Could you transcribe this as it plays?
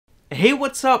Hey,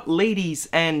 what's up, ladies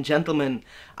and gentlemen?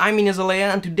 I'm Ignace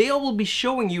and today I will be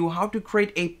showing you how to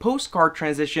create a postcard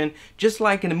transition just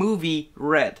like in the movie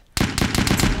Red.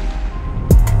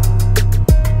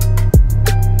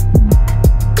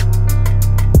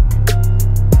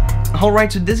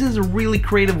 Alright, so this is a really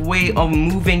creative way of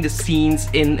moving the scenes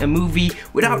in a movie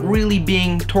without really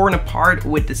being torn apart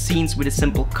with the scenes with a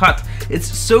simple cut. It's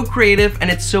so creative and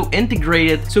it's so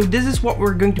integrated. So this is what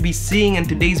we're going to be seeing in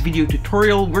today's video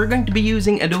tutorial. We're going to be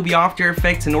using Adobe After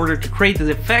Effects in order to create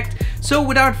this effect. So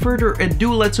without further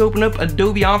ado, let's open up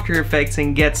Adobe After Effects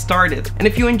and get started. And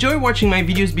if you enjoy watching my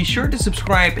videos, be sure to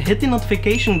subscribe, hit the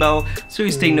notification bell so you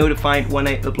stay notified when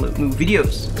I upload new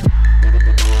videos.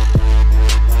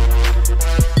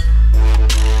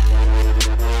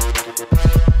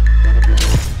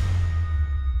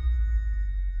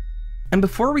 And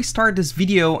before we start this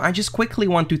video, I just quickly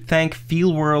want to thank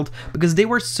FeelWorld because they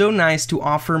were so nice to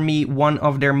offer me one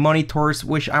of their monitors,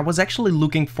 which I was actually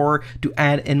looking for to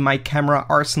add in my camera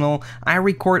arsenal. I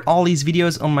record all these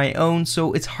videos on my own,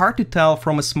 so it's hard to tell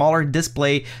from a smaller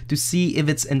display to see if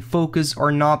it's in focus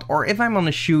or not, or if I'm on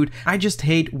a shoot. I just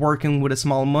hate working with a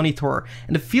small monitor.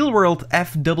 And the FeelWorld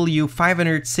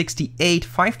FW568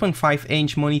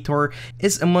 5.5-inch monitor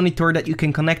is a monitor that you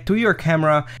can connect to your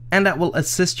camera and that will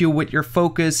assist you with your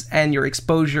focus and your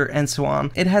exposure and so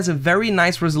on. It has a very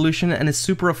nice resolution and is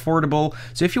super affordable.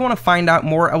 So if you want to find out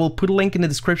more, I will put a link in the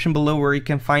description below where you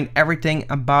can find everything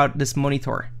about this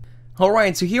monitor.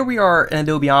 Alright, so here we are in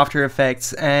Adobe After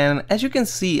Effects, and as you can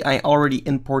see, I already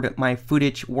imported my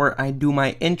footage where I do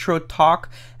my intro talk,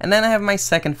 and then I have my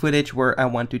second footage where I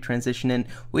want to transition in,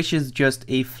 which is just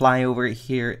a flyover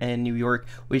here in New York,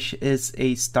 which is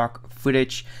a stock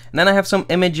footage. And then I have some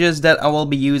images that I will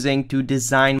be using to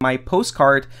design my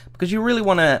postcard, because you really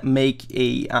want to make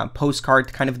a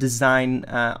postcard kind of design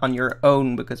on your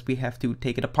own, because we have to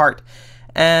take it apart.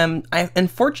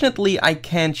 Unfortunately, I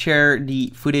can't share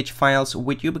the footage files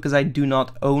with you because I do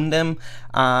not own them,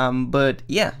 but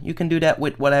yeah, you can do that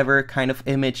with whatever kind of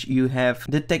image you have.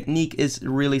 The technique is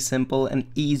really simple and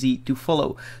easy to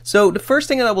follow. So the first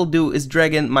thing that I will do is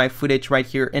drag in my footage right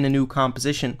here in a new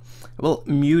composition. I will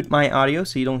mute my audio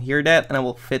so you don't hear that, and I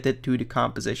will fit it to the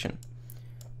composition.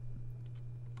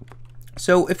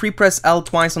 So if we press L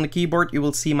twice on the keyboard, you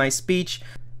will see my speech.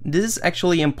 This is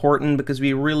actually important because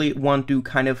we really want to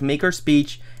kind of make our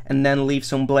speech and then leave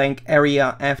some blank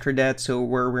area after that, so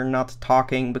where we're not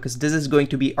talking, because this is going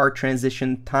to be our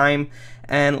transition time.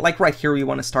 And like right here, we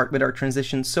want to start with our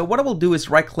transition. So what I will do is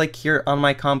right click here on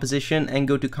my composition and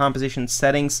go to composition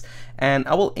settings, and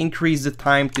I will increase the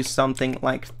time to something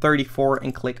like 34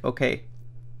 and click OK.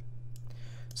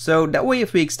 So that way,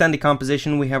 if we extend the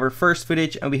composition, we have our first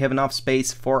footage and we have enough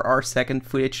space for our second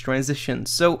footage transition.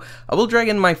 So I will drag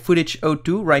in my footage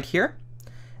 02 right here.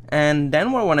 And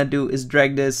then what I want to do is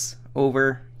drag this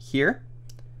over here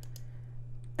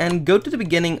and go to the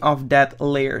beginning of that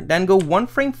layer. Then go one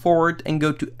frame forward and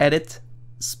go to Edit,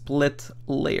 Split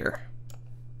Layer.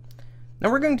 Now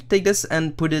we're going to take this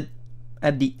and put it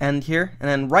at the end here, and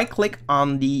then right click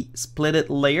on the splitted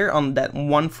layer on that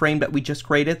one frame that we just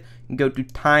created, and go to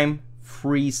time,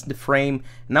 freeze the frame.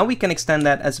 Now we can extend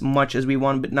that as much as we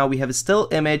want, but now we have a still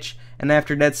image, and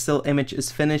after that still image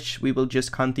is finished, we will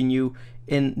just continue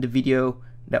in the video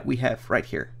that we have right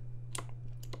here.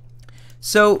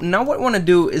 So now what I want to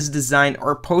do is design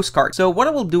our postcard. So what I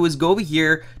will do is go over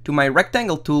here to my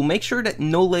rectangle tool, make sure that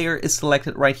no layer is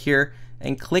selected right here,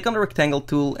 and click on the rectangle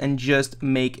tool and just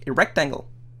make a rectangle.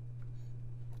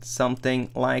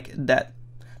 Something like that.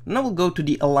 Then I will go to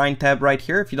the Align tab right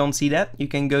here. If you don't see that, you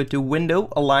can go to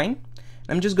Window, Align.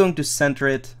 I'm just going to center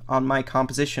it on my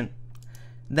composition.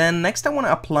 Then next I want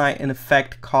to apply an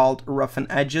effect called Roughen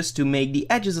Edges to make the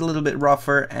edges a little bit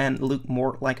rougher and look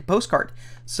more like a postcard.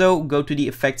 So go to the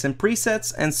Effects and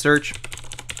Presets and search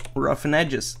Roughen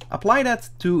Edges. Apply that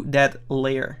to that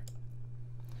layer.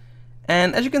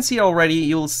 And as you can see already,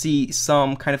 you'll see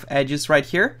some kind of edges right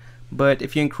here, but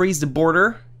if you increase the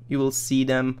border, you will see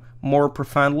them more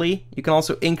profoundly. You can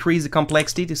also increase the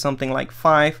complexity to something like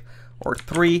 5 or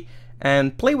 3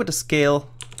 and play with the scale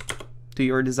to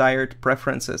your desired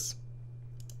preferences.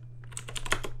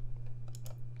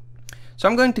 So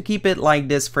I'm going to keep it like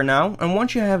this for now, and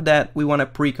once you have that, we want to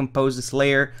pre-compose this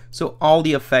layer so all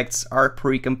the effects are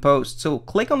pre-composed. So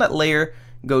click on that layer,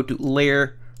 go to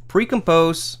Layer,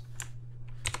 Pre-compose,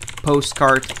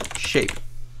 Postcard Shape,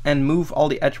 and move all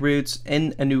the attributes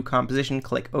in a new composition.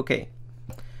 Click OK.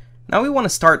 Now we want to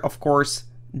start, of course,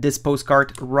 this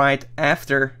postcard right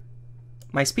after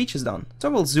my speech is done.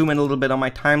 So we'll zoom in a little bit on my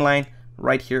timeline.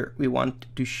 Right here we want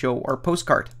to show our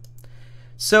postcard.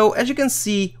 So as you can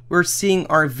see, we're seeing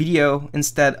our video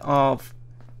instead of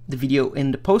the video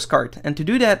in the postcard. And to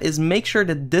do that is make sure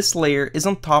that this layer is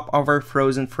on top of our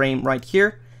frozen frame right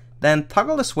here. Then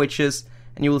toggle the switches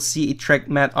and you will see a track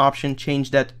matte option.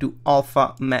 Change that to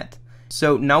alpha matte.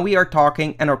 So now we are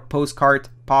talking and our postcard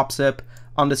pops up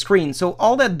on the screen. So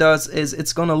all that does is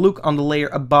it's going to look on the layer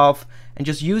above and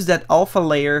just use that alpha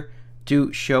layer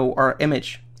to show our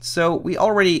image. So we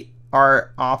already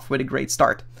are off with a great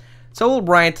start. So we'll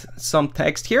write some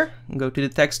text here. Go to the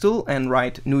text tool and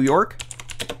write New York.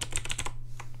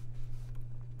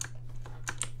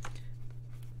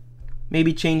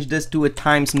 Maybe change this to a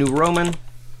Times New Roman.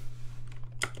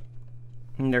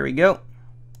 And there we go.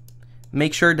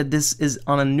 Make sure that this is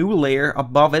on a new layer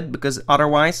above it, because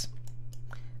otherwise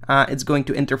it's going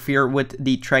to interfere with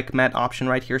the track matte option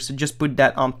right here. So just put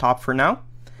that on top for now.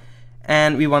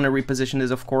 And we want to reposition this,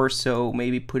 of course, so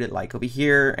maybe put it like over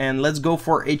here. And let's go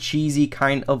for a cheesy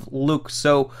kind of look.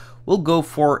 So we'll go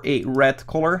for a red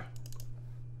color.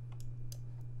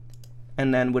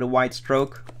 And then with a white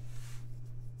stroke.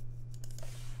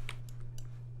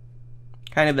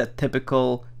 Kind of that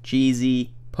typical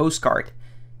cheesy postcard.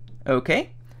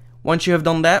 Okay. Once you have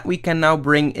done that, we can now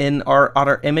bring in our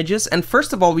other images. And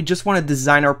first of all, we just want to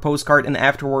design our postcard, and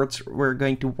afterwards we're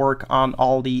going to work on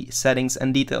all the settings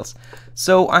and details.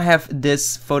 So I have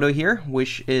this photo here,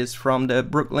 which is from the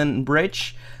Brooklyn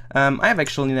Bridge. I have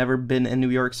actually never been in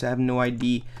New York, so I have no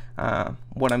idea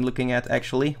what I'm looking at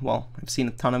actually. Well, I've seen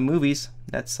a ton of movies.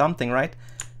 That's something, right?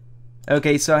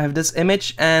 Okay, so I have this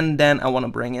image, and then I want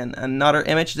to bring in another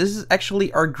image. This is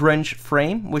actually our grunge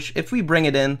frame, which if we bring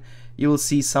it in, you will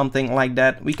see something like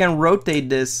that. We can rotate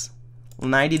this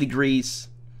 90 degrees,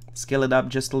 scale it up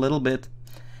just a little bit,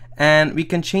 and we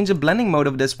can change the blending mode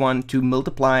of this one to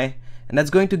multiply, and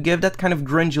that's going to give that kind of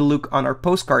grungy look on our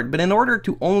postcard. But in order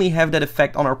to only have that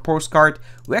effect on our postcard,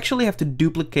 we actually have to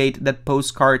duplicate that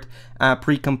postcard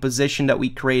pre-composition that we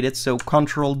created. So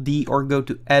Ctrl D or go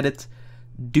to Edit,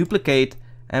 Duplicate,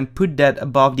 and put that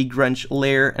above the grunge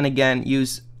layer, and again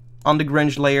use on the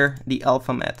grunge layer the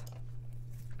alpha matte.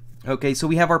 Okay, so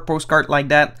we have our postcard like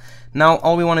that. Now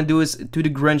all we want to do is to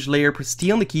the grunge layer, press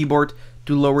T on the keyboard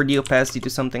to lower the opacity to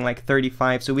something like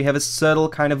 35. So we have a subtle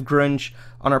kind of grunge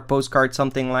on our postcard,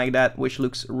 something like that, which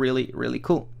looks really, really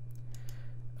cool.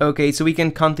 Okay, so we can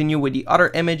continue with the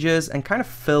other images and kind of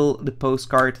fill the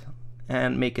postcard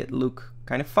and make it look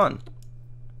kind of fun.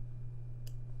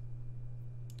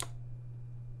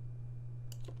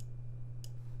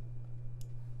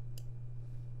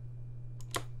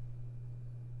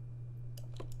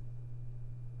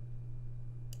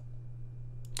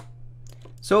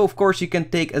 So of course you can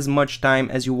take as much time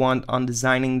as you want on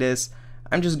designing this.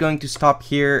 I'm just going to stop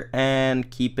here and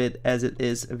keep it as it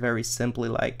is, very simply,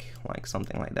 like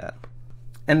something like that.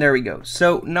 And there we go.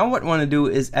 So now what I want to do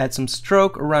is add some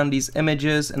stroke around these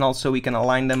images, and also we can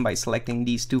align them by selecting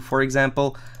these two, for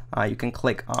example. You can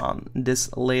click on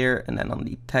this layer and then on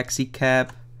the taxi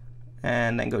cab,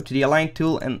 and then go to the align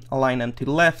tool and align them to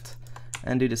the left,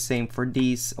 and do the same for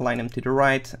these, align them to the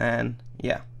right, and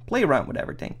yeah, play around with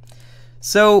everything.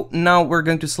 So now we're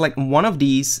going to select one of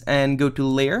these and go to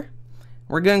layer.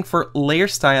 We're going for layer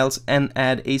styles and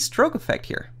add a stroke effect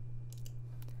here.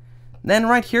 Then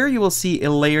right here you will see a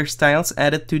layer styles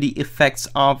added to the effects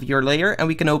of your layer, and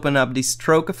we can open up the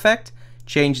stroke effect,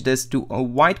 change this to a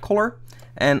white color,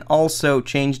 and also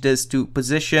change this to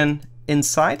position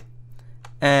inside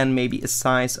and maybe a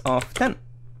size of 10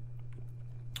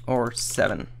 or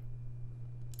 7.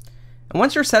 And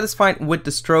once you're satisfied with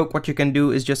the stroke, what you can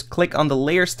do is just click on the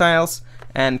layer styles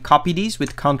and copy these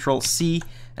with Ctrl C,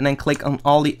 and then click on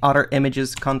all the other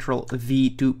images, Ctrl V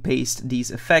to paste these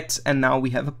effects. And now we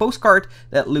have a postcard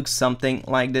that looks something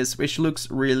like this, which looks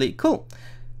really cool.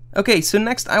 Okay, so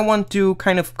next I want to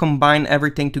kind of combine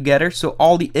everything together. So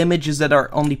all the images that are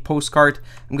on the postcard,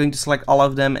 I'm going to select all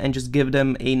of them and just give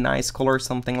them a nice color,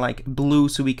 something like blue,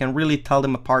 so we can really tell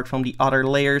them apart from the other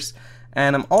layers.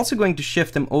 And I'm also going to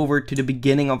shift them over to the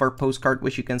beginning of our postcard,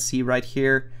 which you can see right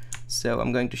here. So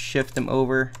I'm going to shift them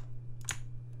over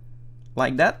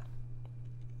like that.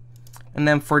 And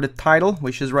then for the title,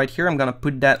 which is right here, I'm going to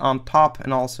put that on top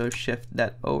and also shift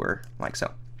that over like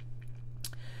so.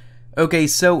 Okay,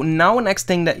 so now the next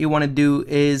thing that you want to do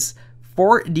is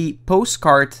for the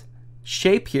postcard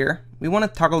shape here, we want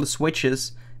to toggle the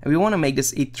switches and we want to make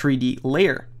this a 3D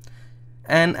layer.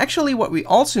 And actually what we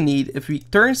also need, if we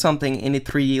turn something in a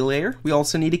 3D layer, we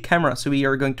also need a camera. So we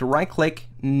are going to right click,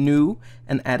 new,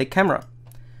 and add a camera.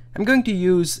 I'm going to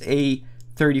use a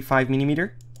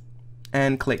 35mm,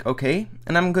 and click OK.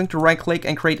 And I'm going to right click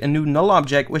and create a new null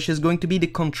object, which is going to be the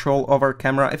control of our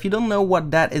camera. If you don't know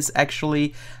what that is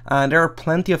actually, there are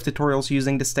plenty of tutorials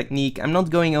using this technique. I'm not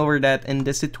going over that in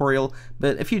this tutorial,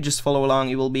 but if you just follow along,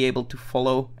 you will be able to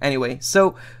follow anyway.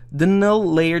 So the null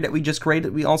layer that we just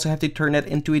created, we also have to turn that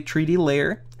into a 3D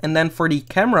layer. And then for the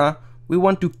camera, we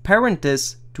want to parent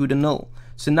this to the null.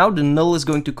 So now the null is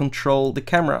going to control the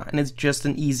camera, and it's just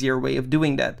an easier way of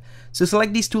doing that. So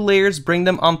select these two layers, bring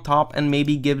them on top, and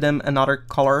maybe give them another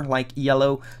color like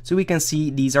yellow, so we can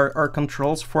see these are our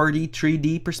controls for the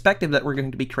 3D perspective that we're going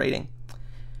to be creating.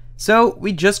 So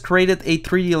we just created a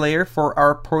 3D layer for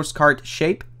our postcard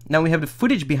shape. Now we have the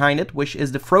footage behind it, which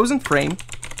is the frozen frame.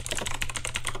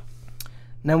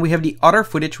 Now we have the other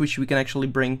footage, which we can actually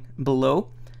bring below.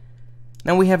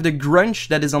 Now we have the grunge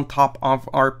that is on top of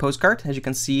our postcard, as you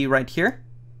can see right here.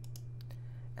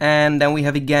 And then we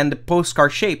have again the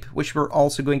postcard shape, which we're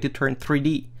also going to turn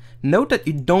 3D. Note that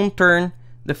you don't turn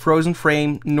the frozen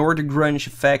frame nor the grunge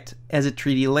effect as a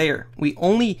 3D layer. We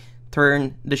only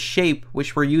turn the shape,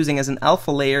 which we're using as an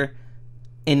alpha layer,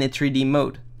 in a 3D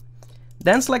mode.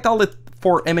 Then select all the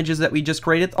 4 images that we just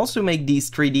created, also make these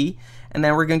 3D, and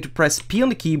then we're going to press P on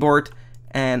the keyboard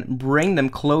and bring them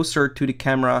closer to the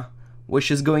camera, which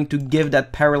is going to give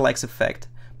that parallax effect.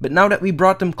 But now that we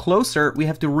brought them closer, we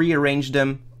have to rearrange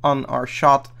them on our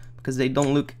shot because they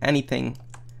don't look anything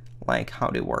like how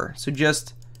they were. So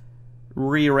just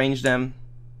rearrange them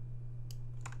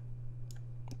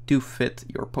to fit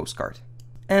your postcard.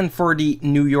 And for the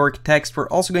New York text, we're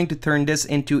also going to turn this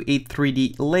into a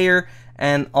 3D layer,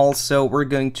 and also we're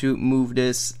going to move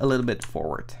this a little bit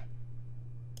forward,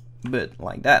 but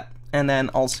like that. And then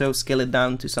also scale it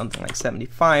down to something like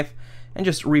 75 and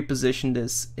just reposition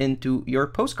this into your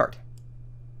postcard.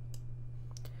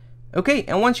 Okay,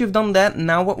 and once you've done that,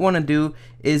 now what we want to do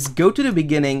is go to the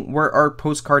beginning where our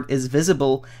postcard is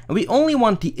visible, and we only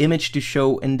want the image to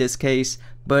show in this case,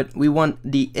 but we want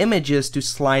the images to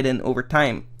slide in over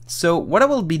time. So what I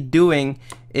will be doing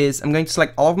is I'm going to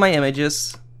select all of my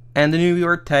images and the New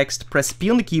York text, press P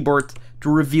on the keyboard to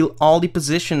reveal all the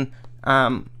position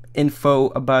info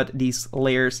about these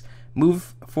layers,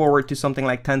 move forward to something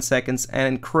like 10 seconds,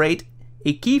 and create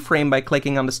a keyframe by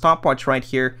clicking on the stopwatch right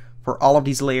here for all of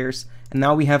these layers. And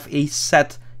now we have a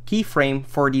set keyframe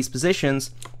for these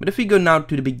positions. But if we go now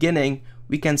to the beginning,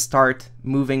 we can start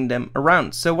moving them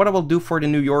around. So what I will do for the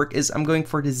New York is I'm going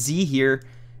for the Z here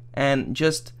and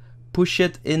just push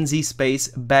it in Z space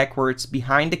backwards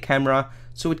behind the camera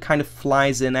so it kind of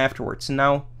flies in afterwards. So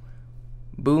now,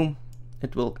 boom,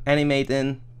 it will animate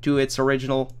in to its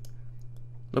original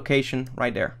location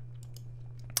right there.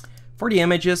 For the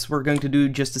images, we're going to do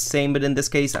just the same, but in this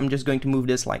case, I'm just going to move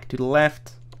this like to the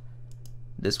left,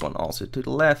 this one also to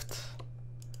the left,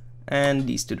 and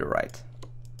these to the right.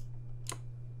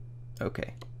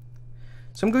 Okay.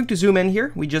 So I'm going to zoom in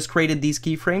here. We just created these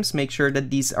keyframes. Make sure that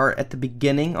these are at the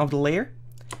beginning of the layer.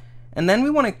 And then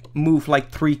we want to move like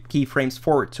 3 keyframes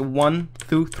forward. So 1,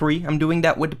 2, 3. I'm doing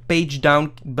that with the page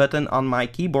down button on my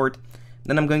keyboard.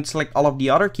 Then I'm going to select all of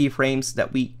the other keyframes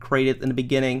that we created in the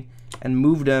beginning and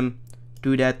move them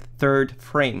to that 3rd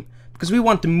frame, because we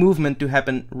want the movement to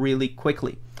happen really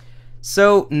quickly.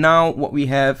 So now what we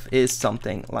have is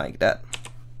something like that.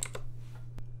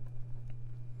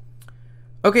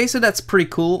 Okay, so that's pretty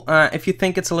cool. If you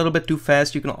think it's a little bit too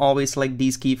fast, you can always select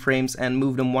these keyframes and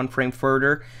move them 1 frame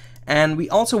further. And we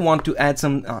also want to add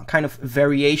some kind of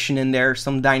variation in there,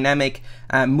 some dynamic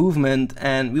movement,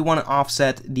 and we want to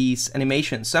offset these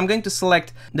animations. So I'm going to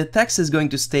select the text is going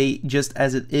to stay just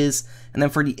as it is, and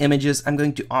then for the images, I'm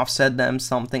going to offset them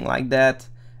something like that,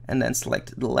 and then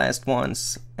select the last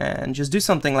ones and just do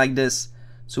something like this.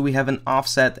 So we have an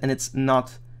offset and it's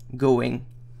not going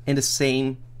in the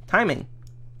same timing.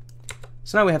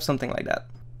 So now we have something like that.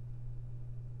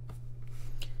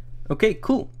 Okay,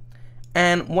 cool.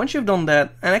 And once you've done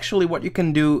that, and actually what you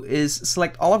can do is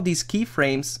select all of these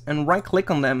keyframes and right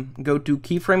click on them, go to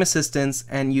keyframe assistance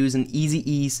and use an easy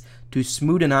ease to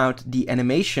smoothen out the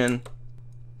animation.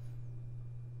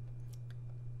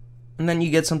 And then you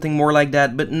get something more like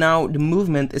that, but now the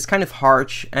movement is kind of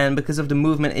harsh, and because of the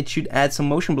movement it should add some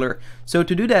motion blur. So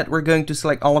to do that, we're going to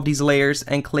select all of these layers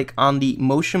and click on the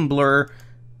motion blur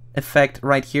effect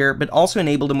right here, but also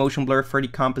enable the motion blur for the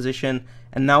composition.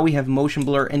 And now we have motion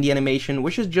blur in the animation,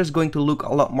 which is just going to look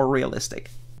a lot more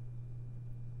realistic.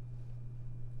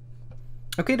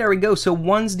 Okay, there we go. So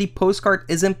once the postcard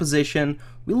is in position,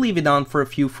 we'll leave it on for a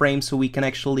few frames so we can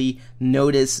actually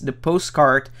notice the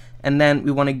postcard. And then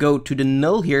we want to go to the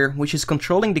null here, which is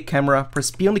controlling the camera,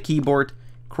 press P on the keyboard,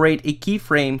 create a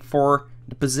keyframe for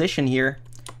the position here,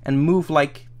 and move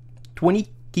like 20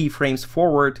 keyframes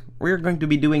forward, we're going to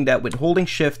be doing that with holding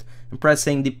shift and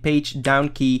pressing the page down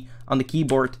key on the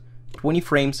keyboard 20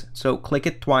 frames. So click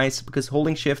it twice because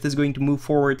holding shift is going to move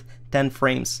forward 10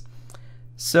 frames.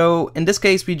 So in this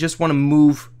case, we just want to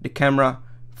move the camera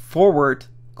forward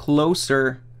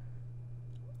closer,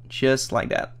 just like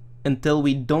that, until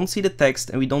we don't see the text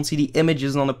and we don't see the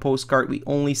images on the postcard. We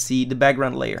only see the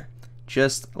background layer,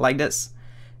 just like this.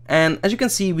 And as you can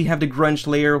see, we have the grunge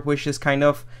layer, which is kind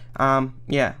of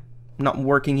not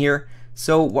working here.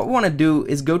 So what we want to do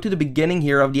is go to the beginning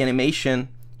here of the animation,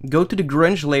 go to the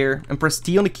grunge layer and press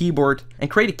T on the keyboard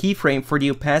and create a keyframe for the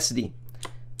opacity.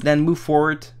 Then move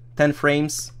forward 10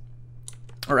 frames,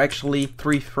 or actually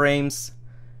 3 frames,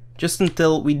 just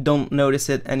until we don't notice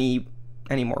it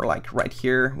anymore. Like right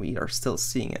here, we are still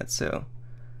seeing it. So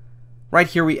right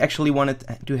here, we actually wanted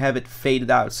to have it faded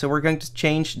out. So we're going to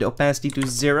change the opacity to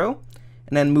 0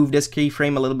 and then move this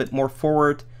keyframe a little bit more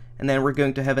forward. And then we're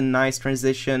going to have a nice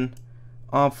transition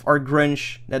of our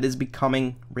grunge that is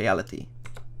becoming reality.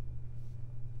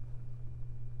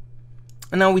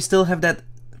 And now we still have that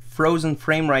frozen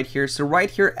frame right here. So right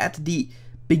here at the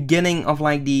beginning of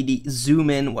like the zoom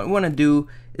in, what we want to do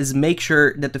is make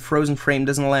sure that the frozen frame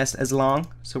doesn't last as long.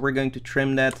 So we're going to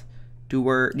trim that to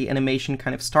where the animation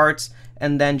kind of starts,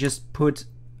 and then just put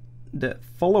the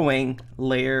following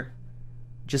layer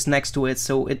just next to it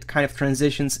so it kind of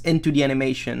transitions into the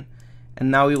animation. And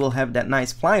now we will have that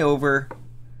nice flyover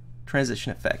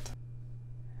transition effect.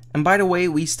 And by the way,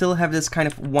 we still have this kind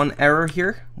of one error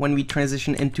here when we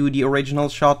transition into the original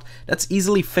shot. That's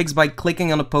easily fixed by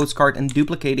clicking on the postcard and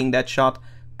duplicating that shot,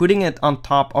 putting it on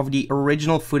top of the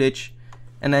original footage,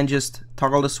 and then just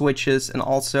toggle the switches and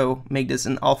also make this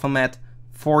an alpha matte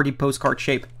for the postcard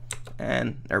shape.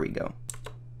 And there we go.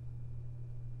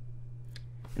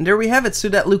 And there we have it. So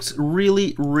that looks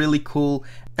really, really cool.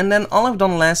 And then all I've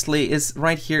done lastly is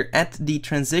right here at the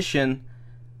transition,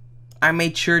 I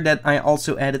made sure that I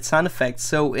also added sound effects.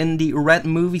 So in the Red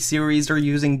movie series, they're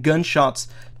using gunshots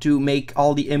to make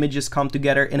all the images come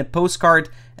together in a postcard.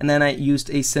 And then I used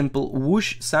a simple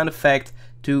whoosh sound effect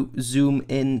to zoom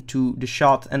into the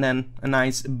shot, and then a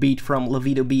nice beat from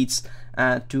Livido Beats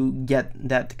to get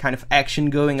that kind of action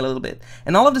going a little bit.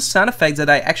 And all of the sound effects that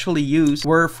I actually used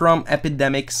were from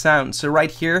Epidemic Sound. So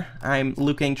right here, I'm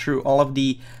looking through all of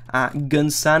the gun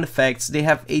sound effects. They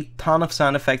have a ton of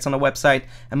sound effects on the website.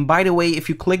 And by the way, if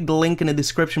you click the link in the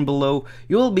description below,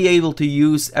 you will be able to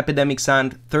use Epidemic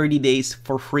Sound 30 days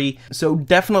for free. So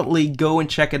definitely go and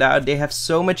check it out. They have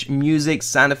so much music,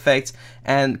 sound effects,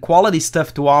 and quality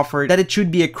stuff to offer that it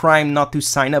should be a crime not to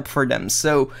sign up for them.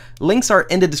 So links are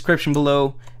in the description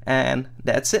below. And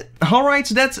that's it. Alright,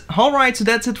 so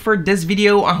that's it for this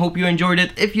video. I hope you enjoyed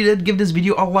it. If you did, give this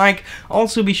video a like.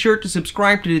 Also be sure to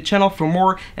subscribe to the channel for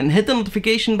more and hit the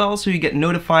notification bell so you get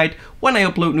notified when I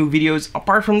upload new videos.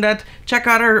 Apart from that, check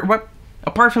out our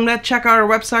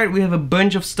website. We have a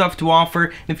bunch of stuff to offer.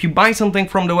 And if you buy something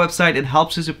from the website, it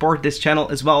helps to support this channel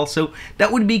as well. So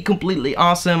that would be completely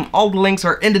awesome. All the links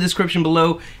are in the description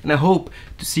below, and I hope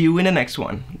to see you in the next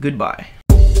one. Goodbye.